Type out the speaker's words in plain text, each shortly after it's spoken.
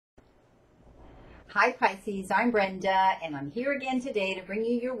Hi Pisces, I'm Brenda, and I'm here again today to bring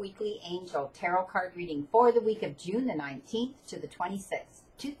you your weekly angel tarot card reading for the week of June the 19th to the 26th,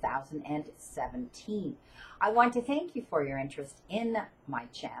 2017. I want to thank you for your interest in my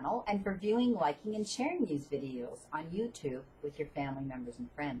channel and for viewing, liking, and sharing these videos on YouTube with your family members and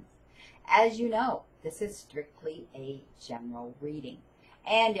friends. As you know, this is strictly a general reading,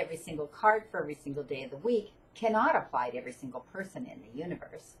 and every single card for every single day of the week cannot apply to every single person in the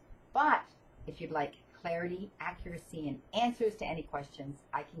universe, but if you'd like clarity, accuracy, and answers to any questions,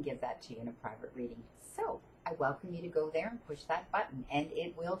 I can give that to you in a private reading. So I welcome you to go there and push that button, and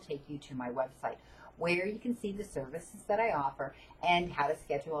it will take you to my website where you can see the services that I offer and how to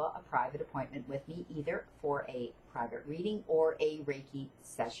schedule a private appointment with me, either for a private reading or a Reiki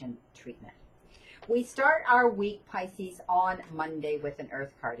session treatment. We start our week, Pisces, on Monday with an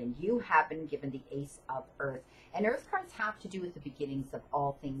Earth card, and you have been given the Ace of Earth. And Earth cards have to do with the beginnings of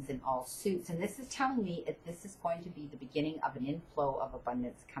all things in all suits, and this is telling me that this is going to be the beginning of an inflow of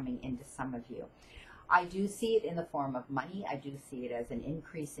abundance coming into some of you. I do see it in the form of money. I do see it as an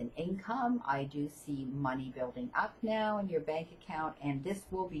increase in income. I do see money building up now in your bank account, and this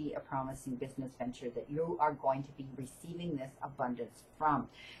will be a promising business venture that you are going to be receiving this abundance from.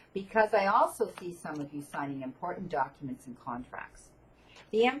 Because I also see some of you signing important documents and contracts.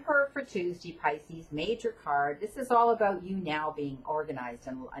 The Emperor for Tuesday, Pisces, major card. This is all about you now being organized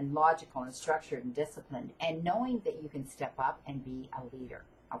and logical and structured and disciplined, and knowing that you can step up and be a leader.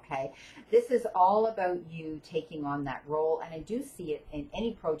 Okay, this is all about you taking on that role, and I do see it in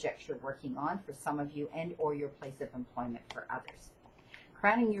any projects you're working on for some of you, and or your place of employment for others.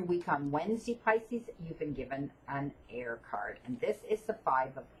 Crowning your week on Wednesday, Pisces, you've been given an air card, and this is the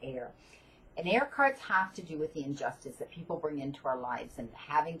Five of Air. And air cards have to do with the injustice that people bring into our lives and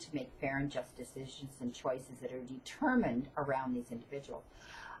having to make fair and just decisions and choices that are determined around these individuals.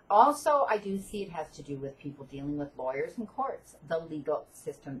 Also, I do see it has to do with people dealing with lawyers and courts, the legal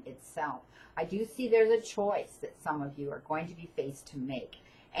system itself. I do see there's a choice that some of you are going to be faced to make.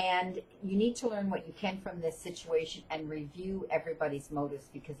 And you need to learn what you can from this situation and review everybody's motives,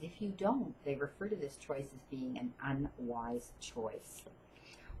 because if you don't, they refer to this choice as being an unwise choice.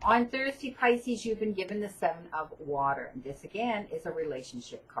 On Thursday, Pisces, you've been given the Seven of Water. And this, again, is a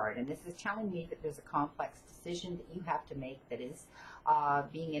relationship card. And this is telling me that there's a complex decision that you have to make that is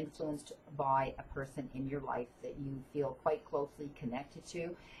being influenced by a person in your life that you feel quite closely connected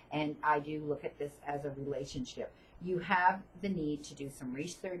to. And I do look at this as a relationship. You have the need to do some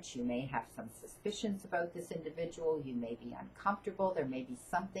research. You may have some suspicions about this individual. You may be uncomfortable. There may be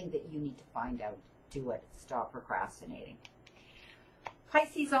something that you need to find out. Do it. Stop procrastinating.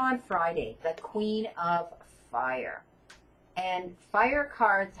 Pisces, on Friday, the Queen of Fire. And fire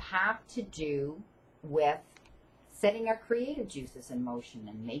cards have to do with setting our creative juices in motion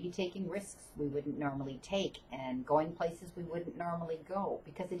and maybe taking risks we wouldn't normally take and going places we wouldn't normally go,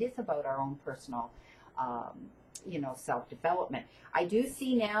 because it is about our own personal self-development. I do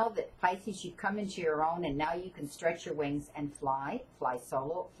see now that, Pisces, you've come into your own, and now you can stretch your wings and fly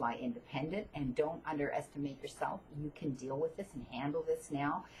solo, fly independent, and don't underestimate yourself. You can deal with this and handle this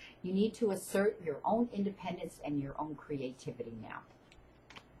now. You need to assert your own independence and your own creativity now.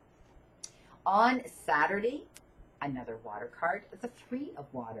 On Saturday, another water card, the Three of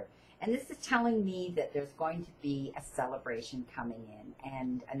Water. And this is telling me that there's going to be a celebration coming in,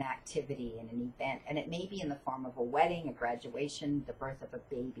 and an activity and an event. And it may be in the form of a wedding, a graduation, the birth of a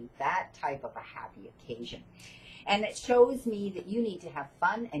baby, that type of a happy occasion. And it shows me that you need to have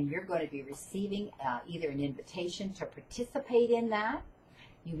fun, and you're going to be receiving either an invitation to participate in that.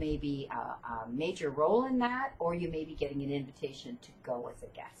 You may be a major role in that, or you may be getting an invitation to go as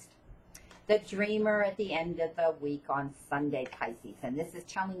a guest. The Dreamer at the end of the week on Sunday, Pisces. And this is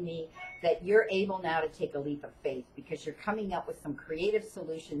telling me that you're able now to take a leap of faith, because you're coming up with some creative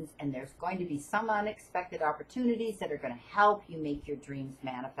solutions, and there's going to be some unexpected opportunities that are going to help you make your dreams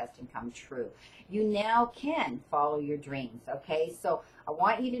manifest and come true. You now can follow your dreams, okay? So I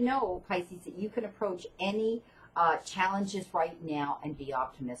want you to know, Pisces, that you can approach any challenges right now and be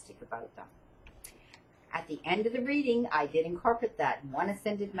optimistic about them. At the end of the reading, I did incorporate that one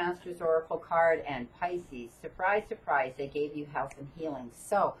Ascended Masters Oracle card, and Pisces, surprise, surprise, they gave you health and healing.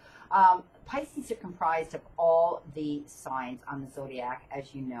 So Pisces are comprised of all the signs on the Zodiac,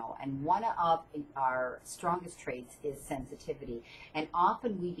 as you know, and one of our strongest traits is sensitivity. And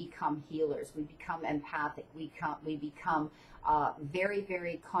often we become healers, we become empathic, we become very,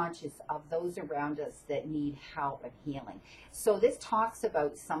 very conscious of those around us that need help and healing. So this talks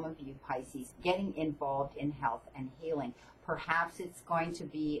about some of you, Pisces, getting involved in health and healing. Perhaps it's going to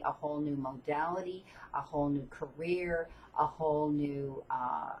be a whole new modality, a whole new career, a whole new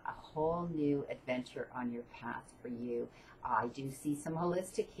adventure on your path for you. I do see some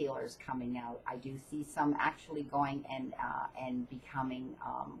holistic healers coming out. I do see some actually going and becoming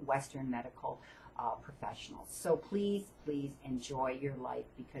Western medical professionals. So please, please enjoy your life,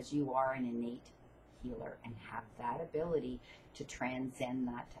 because you are an innate healer and have that ability to transcend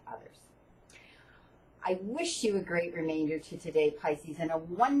that to others. I wish you a great remainder to today, Pisces, and a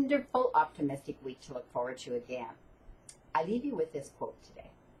wonderful, optimistic week to look forward to again. I leave you with this quote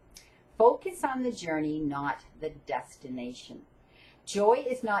today. Focus on the journey, not the destination. Joy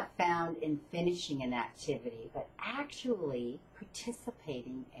is not found in finishing an activity, but actually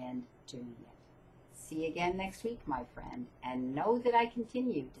participating and doing it. See you again next week, my friend, and know that I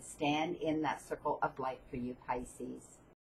continue to stand in that circle of light for you, Pisces.